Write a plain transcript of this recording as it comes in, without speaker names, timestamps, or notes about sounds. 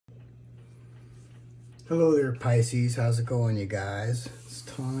Hello there, Pisces. How's it going, you guys? It's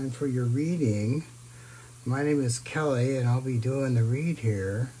time for your reading. My name is Kelly, and I'll be doing the read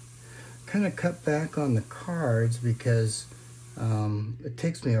here. Kind of cut back on the cards because it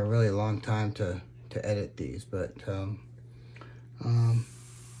takes me a really long time to edit these, but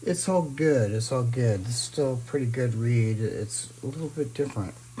it's all good. It's all good. It's still a pretty good read. It's a little bit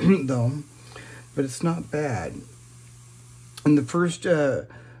different, though, but it's not bad. And the first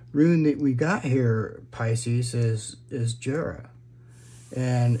rune that we got here, Pisces, is Jera.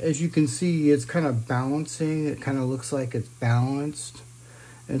 And as you can see, it's kind of balancing. It kind of looks like it's balanced.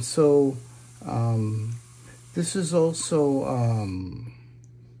 And so this is also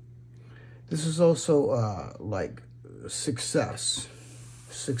like success.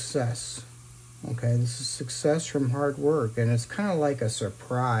 Okay, this is success from hard work, and it's kind of like a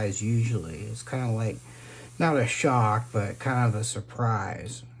surprise usually. It's kind of like not a shock, but kind of a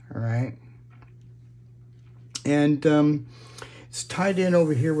surprise. All right, and it's tied in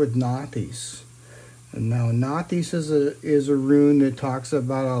over here with Nathis. And now Nathis is a rune that talks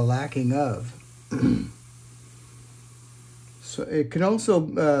about a lacking of. So it can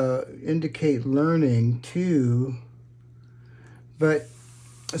also indicate learning too. But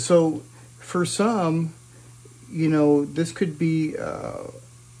so for some, you know, this could be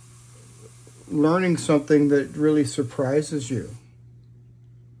learning something that really surprises you.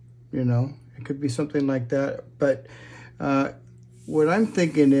 You know, it could be something like that. But what I'm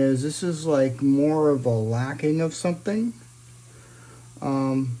thinking is this is like more of a lacking of something.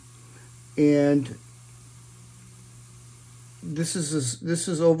 And this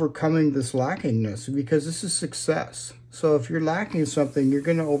is overcoming this lackingness, because this is success. So if you're lacking something, you're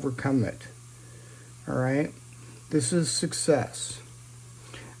going to overcome it. All right? This is success.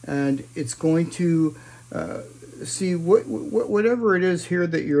 And it's going to see whatever it is here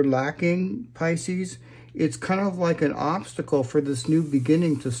that you're lacking, Pisces. It's kind of like an obstacle for this new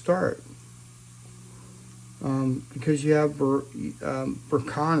beginning to start. Because you have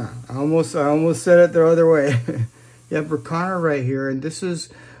Berkana. I almost said it the other way. You have Berkana right here, and this is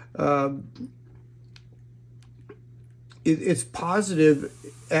it's positive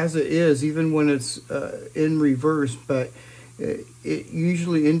as it is, even when it's in reverse. But it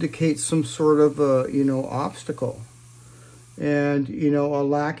usually indicates some sort of a obstacle, and a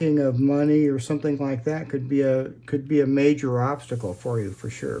lacking of money or something like that could be a major obstacle for you,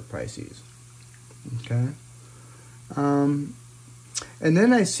 for sure, Pisces. Okay. And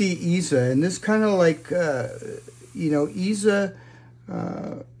then I see Isa, and this kind of like Isa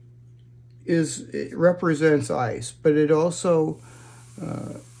it represents ice, but it also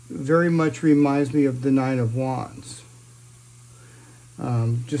very much reminds me of the Nine of Wands.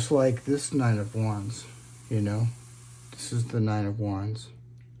 Just like this Nine of Wands, this is the Nine of Wands.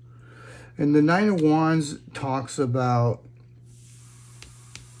 And the Nine of Wands talks about,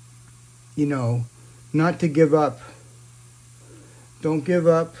 not to give up. Don't give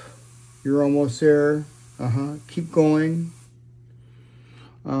up. You're almost there. Keep going.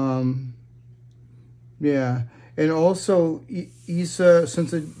 Yeah. And also, Isa,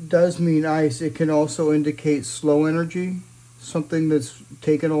 since it does mean ice, it can also indicate slow energy. Something that's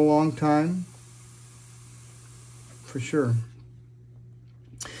taken a long time. For sure.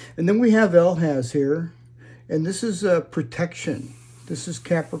 And then we have Elhaz here. And this is protection. This is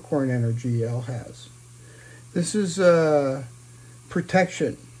Capricorn energy, Elhaz. This is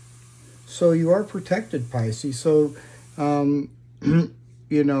protection. So you are protected, Pisces. So,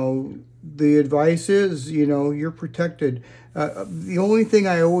 the advice is, you're protected. The only thing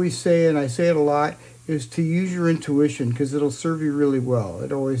I always say, and I say it a lot, is to use your intuition, because it'll serve you really well.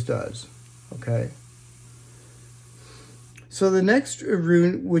 It always does. Okay? So the next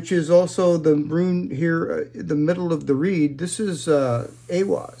rune, which is also the rune here, the middle of the read, this is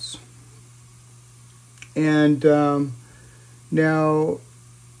Awaz. And now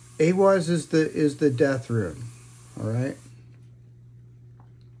Awaz is the death rune. All right?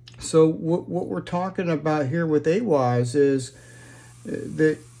 So what we're talking about here with Awaz is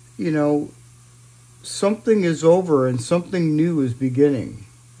that, something is over and something new is beginning.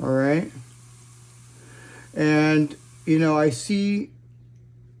 All right? And, I see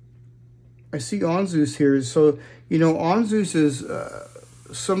Anzus here. So, Anzus is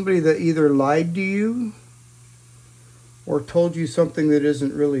somebody that either lied to you or told you something that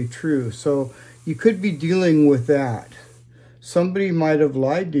isn't really true. So you could be dealing with that. Somebody might have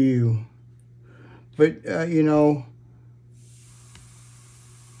lied to you, but,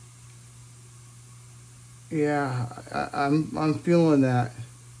 yeah, I'm feeling that.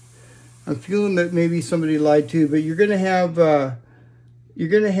 I'm feeling that maybe somebody lied to you, but you're going to have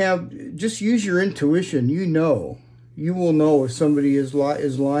just use your intuition. You know. You will know if somebody is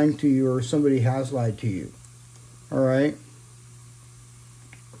lying to you or somebody has lied to you. All right?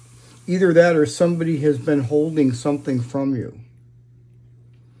 Either that or somebody has been holding something from you.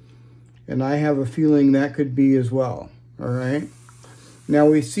 And I have a feeling that could be as well. All right? Now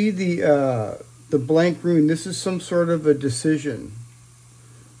we see the blank rune. This is some sort of a decision.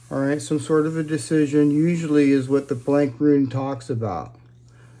 All right? Some sort of a decision usually is what the blank rune talks about.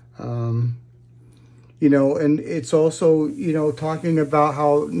 You know, and it's also, you know, talking about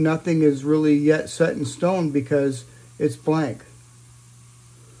how nothing is really yet set in stone because it's blank.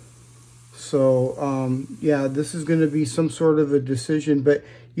 So, yeah, this is going to be some sort of a decision. But,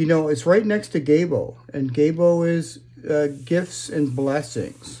 you know, it's right next to Gabo. And Gabo is gifts and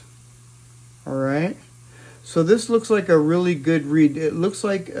blessings. All right? So this looks like a really good read. It looks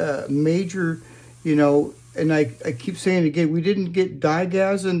like a major, you know, and I keep saying it again, we didn't get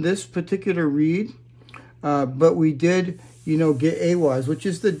Digaz in this particular read. But we did, you know, get Awaz, which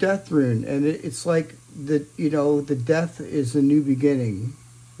is the death rune. And it's like, you know, the death is a new beginning,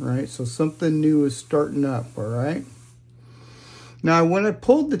 right? So something new is starting up, all right? Now, when I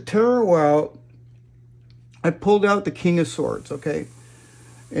pulled the tarot out, I pulled out the King of Swords, okay?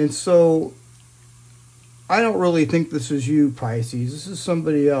 And so I don't really think this is you, Pisces. This is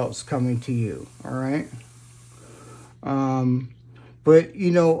somebody else coming to you, all right? But, you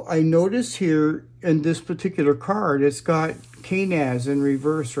know, I notice here in this particular card, it's got Canaz in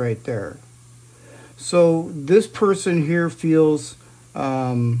reverse right there. So this person here feels,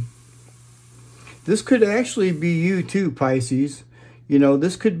 this could actually be you too, Pisces. You know,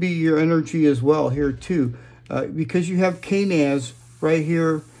 this could be your energy as well here too. Because you have Canaz right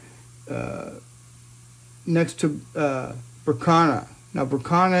here next to Berkana. Now,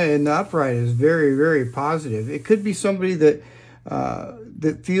 Berkana in the upright is very, very positive. It could be somebody that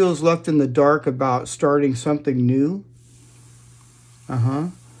that feels left in the dark about starting something new.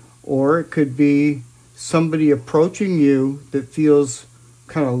 Or it could be somebody approaching you that feels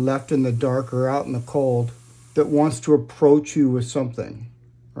kind of left in the dark or out in the cold that wants to approach you with something.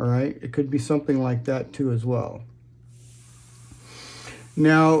 All right? It could be something like that too as well.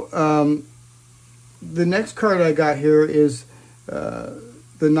 Now, the next card I got here is the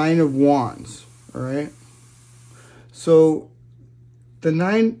Nine of Wands. All right? So the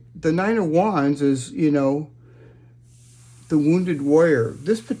nine of Wands is, you know, the wounded warrior.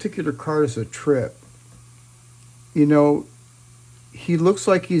 This particular card is a trip. You know, he looks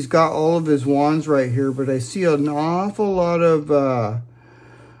like he's got all of his wands right here, but I see an awful lot of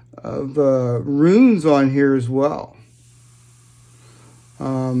runes on here as well.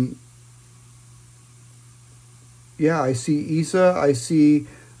 Yeah, I see Isa. I see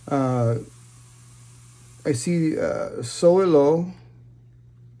Soilo.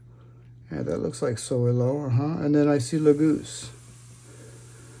 Yeah, that looks like Soilo. And then I see Laguz.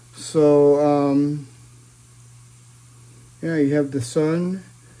 So, yeah, you have the sun,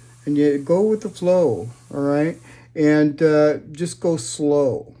 and you go with the flow, all right? And just go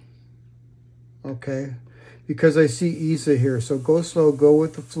slow, okay? Because I see Isa here, so go slow, go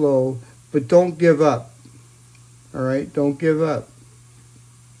with the flow, but don't give up, all right? Don't give up,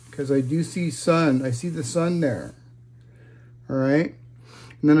 because I do see sun. I see the sun there, all right?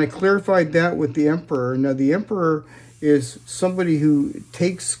 And then I clarified that with the Emperor. Now, the Emperor is somebody who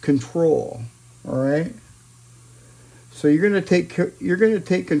takes control, all right? So you're going to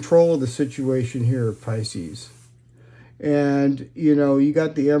take control of the situation here, Pisces. And, you know, you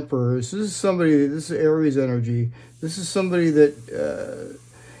got the Emperor. This is somebody, this is Aries energy. This is somebody that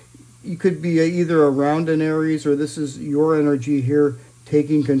you could be either around an Aries, or this is your energy here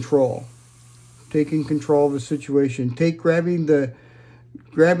taking control. Taking control of the situation. Grabbing the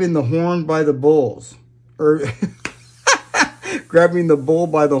horn by the bulls. Or grabbing the bull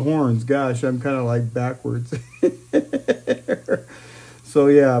by the horns. Gosh, I'm kind of like backwards. So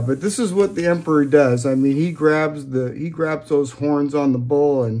yeah, but this is what the Emperor does. I mean, he grabs those horns on the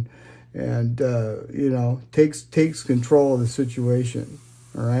bull and you know, takes control of the situation.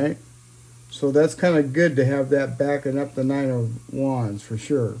 All right. So that's kind of good to have that backing up the Nine of Wands for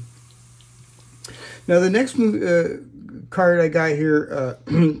sure. Now the next card I got here,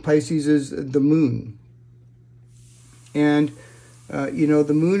 Pisces, is the Moon. And you know,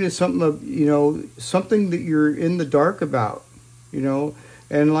 the Moon is something, you know, something that you're in the dark about, you know.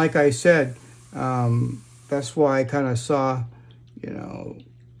 And like I said, that's why I kind of saw, you know,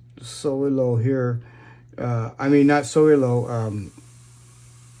 Soilo here. I mean, not Soilo,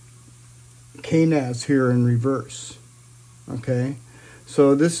 Canaz here in reverse. Okay.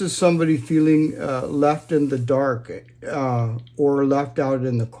 So this is somebody feeling left in the dark or left out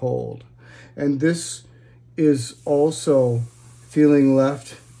in the cold. And this is also feeling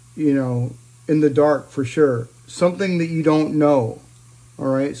left, you know, in the dark for sure. Something that you don't know, all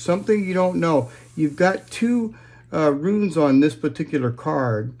right? Something you don't know. You've got two runes on this particular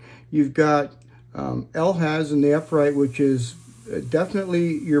card. You've got Elhaz in the upright, which is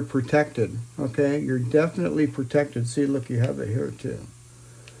definitely you're protected, okay? You're definitely protected. See, look, you have it here too.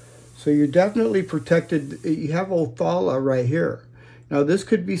 So you're definitely protected. You have Othala right here. Now, this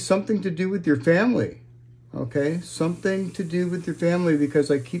could be something to do with your family, okay? Something to do with your family, because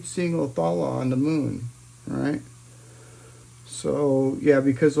I keep seeing Othala on the moon, all right? So, yeah,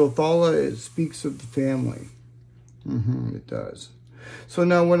 because Othala, it speaks of the family. It does. So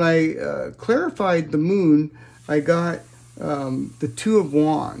now when I clarified the moon, I got the Two of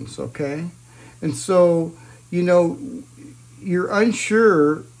Wands, okay? And so, you know, you're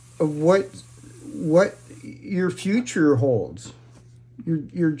unsure of what your future holds.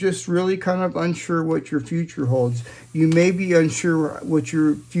 You're just really kind of unsure what your future holds. You may be unsure what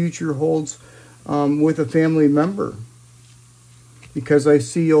your future holds with a family member, because I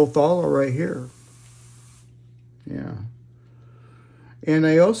see Othala right here. Yeah. And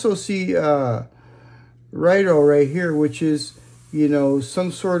I also see Rido right here, which is, you know,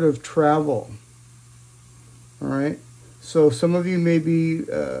 some sort of travel. All right. So some of you may be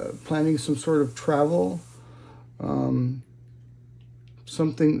planning some sort of travel,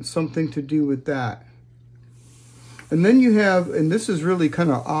 something to do with that. And then you have, and this is really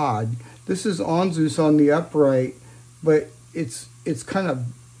kind of odd, this is Anzus on the upright, but it's kind of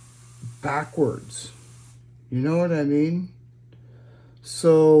backwards. You know what I mean?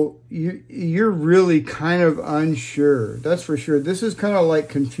 So you're really kind of unsure. That's for sure. This is kind of like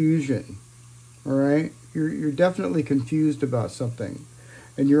confusion. All right? You're definitely confused about something,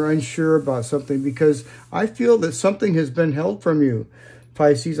 and you're unsure about something, because I feel that something has been held from you,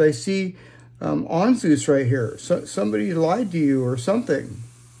 Pisces. I see Anzus right here. So, somebody lied to you or something,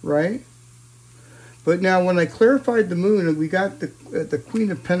 right? But now when I clarified the moon, we got the Queen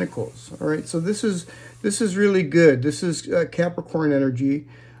of Pentacles. All right, so this is really good. This is Capricorn energy,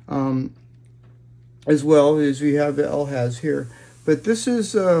 as well as we have the Elhaz here. But this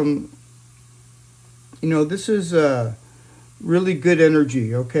is, you know, this is really good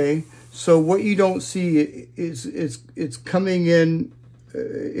energy. Okay, so what you don't see is it's coming in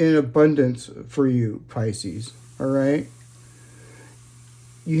abundance for you, Pisces. All right,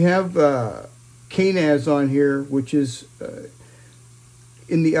 you have Canaz on here, which is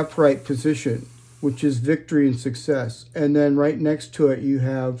in the upright position, which is victory and success. And then right next to it, you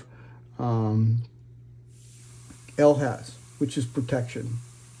have Elhaz, which is protection.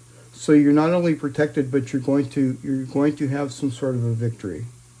 So you're not only protected, but you're going to have some sort of a victory.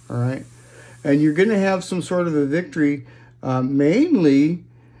 All right, and you're going to have some sort of a victory, mainly.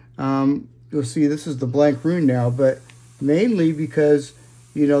 You'll see this is the blank rune now, but mainly because,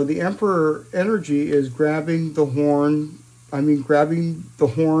 you know, the Emperor energy is grabbing the horn. Grabbing the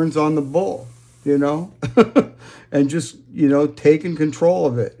horns on the bull, you know, and just, you know, taking control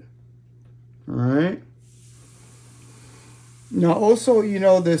of it. All right. Now, also, you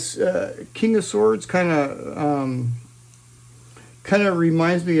know, this King of Swords kind of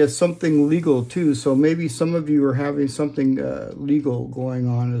reminds me of something legal too. So maybe some of you are having something legal going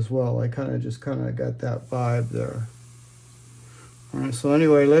on as well. I kind of got that vibe there. All right. So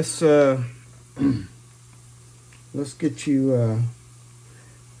anyway, let's get you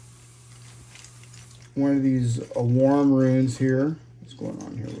one of these warm runes here. What's going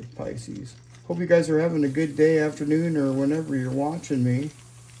on here with Pisces? Hope you guys are having a good day, afternoon, or whenever you're watching me.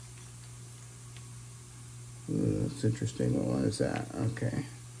 Ooh, that's interesting. What one is that? Okay.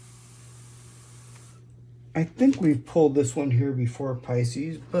 I think we've pulled this one here before,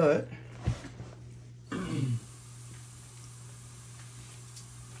 Pisces, but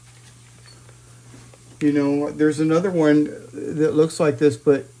you know, there's another one that looks like this,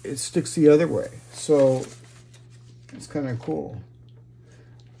 but it sticks the other way. So it's kind of cool.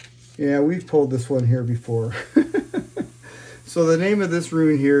 Yeah, we've pulled this one here before. So the name of this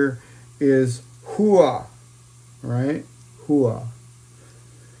rune here is Hua, right? Hua.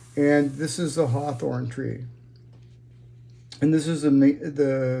 And this is a hawthorn tree. And this is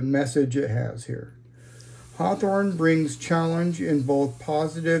the message it has here. Hawthorn brings challenge in both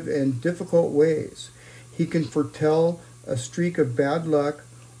positive and difficult ways. He can foretell a streak of bad luck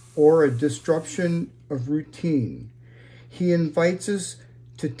or a disruption of routine. He invites us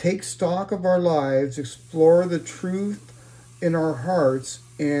to take stock of our lives, explore the truth in our hearts,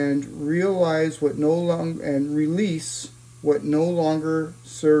 and realize what no longer, and release what no longer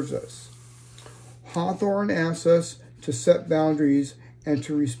serves us. Hawthorne asks us to set boundaries and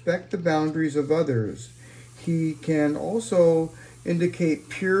to respect the boundaries of others. He can also indicate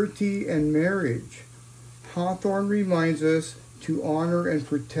purity and marriage. Hawthorne reminds us to honor and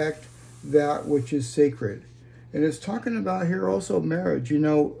protect that which is sacred. And it's talking about here also marriage. You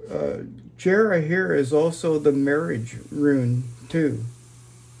know, Jera here is also the marriage rune too.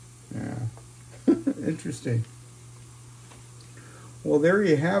 Yeah. Interesting. Well, there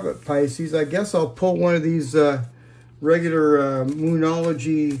you have it, Pisces. I guess I'll pull one of these regular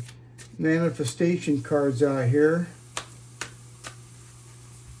Moonology manifestation cards out here.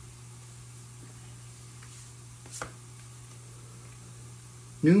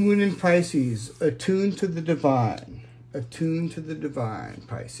 New Moon in Pisces, attuned to the divine. Attuned to the divine,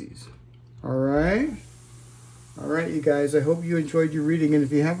 Pisces. All right? All right, you guys. I hope you enjoyed your reading. And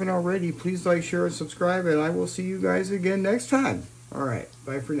if you haven't already, please like, share, and subscribe. And I will see you guys again next time. All right.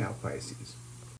 Bye for now, Pisces.